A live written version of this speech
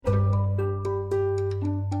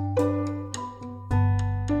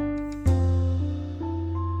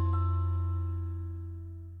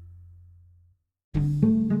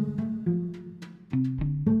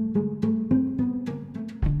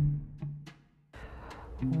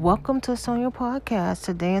Welcome to Sonia Podcast.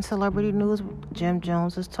 Today in Celebrity News, Jim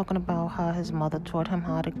Jones is talking about how his mother taught him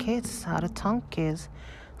how to tongue kiss.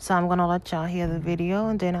 So I'm going to let y'all hear the video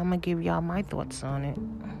and then I'm going to give y'all my thoughts on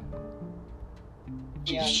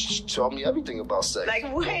it. She taught me everything about sex.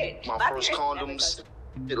 Like what? My first condoms,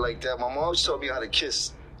 shit like that. My mom taught me how to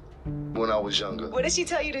kiss when I was younger. What did she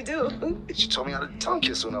tell you to do? She taught me how to tongue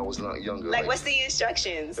kiss when I was younger. Like what's the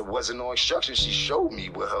instructions? There wasn't no instructions. She showed me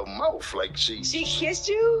with her mouth. Like She kissed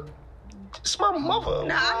you? It's my mother.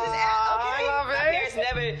 No, I'm just asking.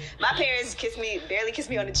 I My parents barely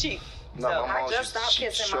kissed me on the cheek. No, So, my mom just stopped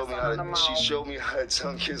kissing my son on the mouth. She showed me how to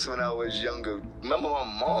tongue kiss when I was younger. Remember, my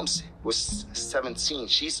mom was 17.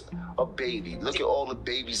 She's a baby. Look at all the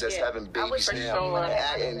babies that's having babies for now. sure.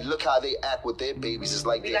 And look how they act with their babies. It's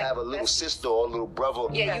like they have a little sister or a little brother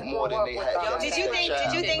more than they had. Did you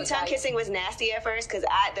think tongue kissing was nasty at first? Because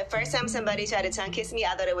the first time somebody tried to tongue kiss me,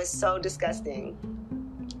 I thought it was so disgusting.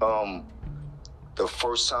 The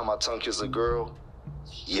first time I tongue kissed a girl,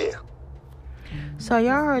 yeah. So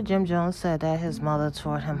y'all heard Jim Jones said that his mother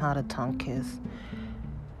taught him how to tongue kiss.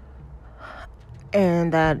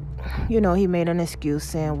 And that, he made an excuse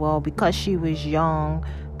saying, well, because she was young,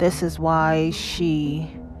 this is why she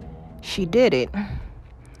did it.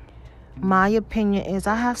 My opinion is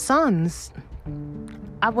I have sons.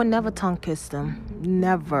 I would never tongue kiss them.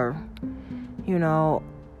 Never.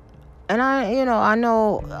 And I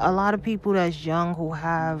know a lot of people that's young who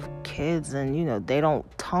have kids and, they don't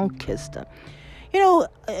tongue kiss them.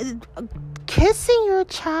 Kissing your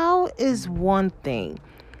child is one thing.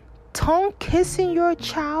 Tongue kissing your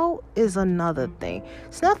child is another thing.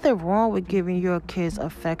 There's nothing wrong with giving your kids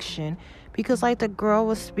affection because like the girl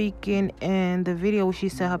was speaking in the video, she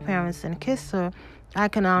said her parents didn't kiss her. I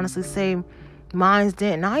can honestly say mine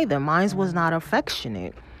didn't either. Mine was not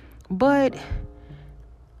affectionate. But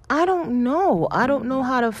I don't know. I don't know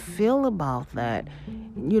how to feel about that.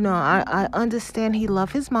 I understand he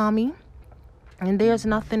loved his mommy. And there's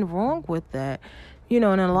nothing wrong with that. And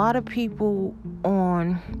a lot of people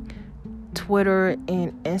on Twitter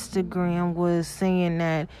and Instagram was saying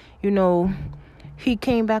that, he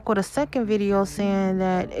came back with a second video saying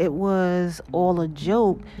that it was all a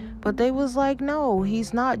joke. But they was like, no,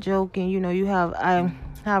 he's not joking. I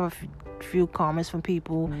have a few comments from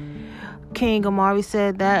people. King Amari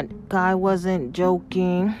said that guy wasn't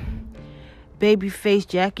joking. Babyface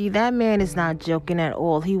Jackie, that man is not joking at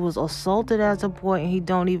all. He was assaulted as a boy and he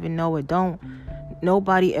don't even know it.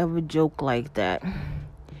 Nobody ever joke like that.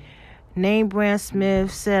 Name Brand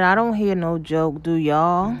Smith said, I don't hear no joke, do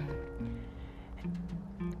y'all?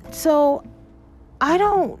 So I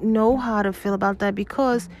don't know how to feel about that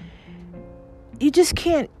because you just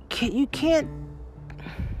can't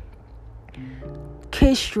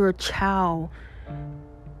kiss your child,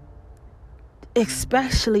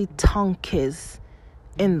 especially tongue kiss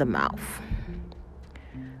in the mouth,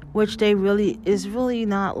 which is really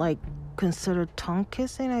not like considered tongue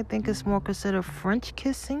kissing. I think it's more considered French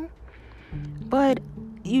kissing, but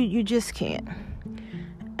you just can't.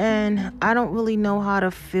 And I don't really know how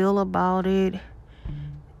to feel about it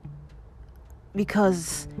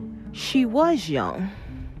because she was young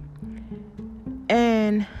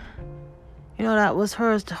and that was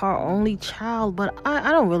her only child, but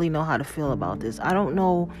I don't really know how to feel about this. I don't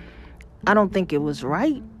know. I don't think it was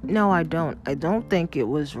right. No, I don't. I don't think it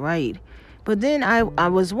was right. But then I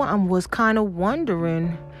was kind of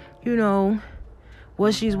wondering,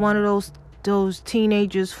 was she one of those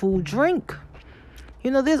teenagers who drink?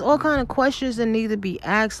 There's all kind of questions that need to be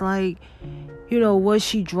asked, like, was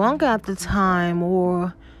she drunk at the time,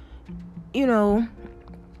 or, I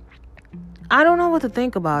don't know what to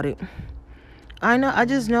think about it. I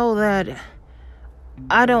just know that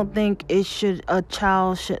I don't think a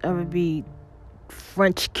child should ever be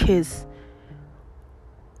French kissed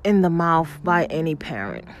in the mouth by any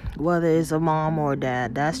parent, whether it's a mom or a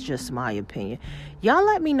dad. That's just my opinion. Y'all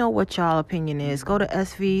let me know what y'all opinion is. Go to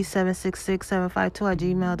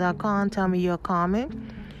sv766752@gmail.com. Tell me your comment.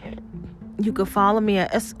 You can follow me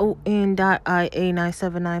at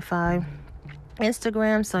son.ia9795.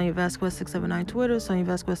 Instagram, Sonia Vasquez 679. Twitter, Sonia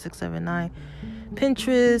Vasquez 679.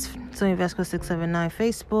 Pinterest, Sonia Vasquez 679.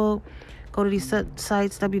 Facebook. Go to these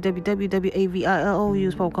sites, www.avilo.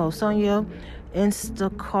 Use promo code Sonia.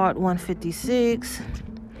 Instacart 156.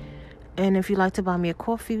 And if you'd like to buy me a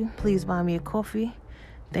coffee, please buy me a coffee.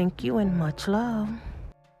 Thank you and much love.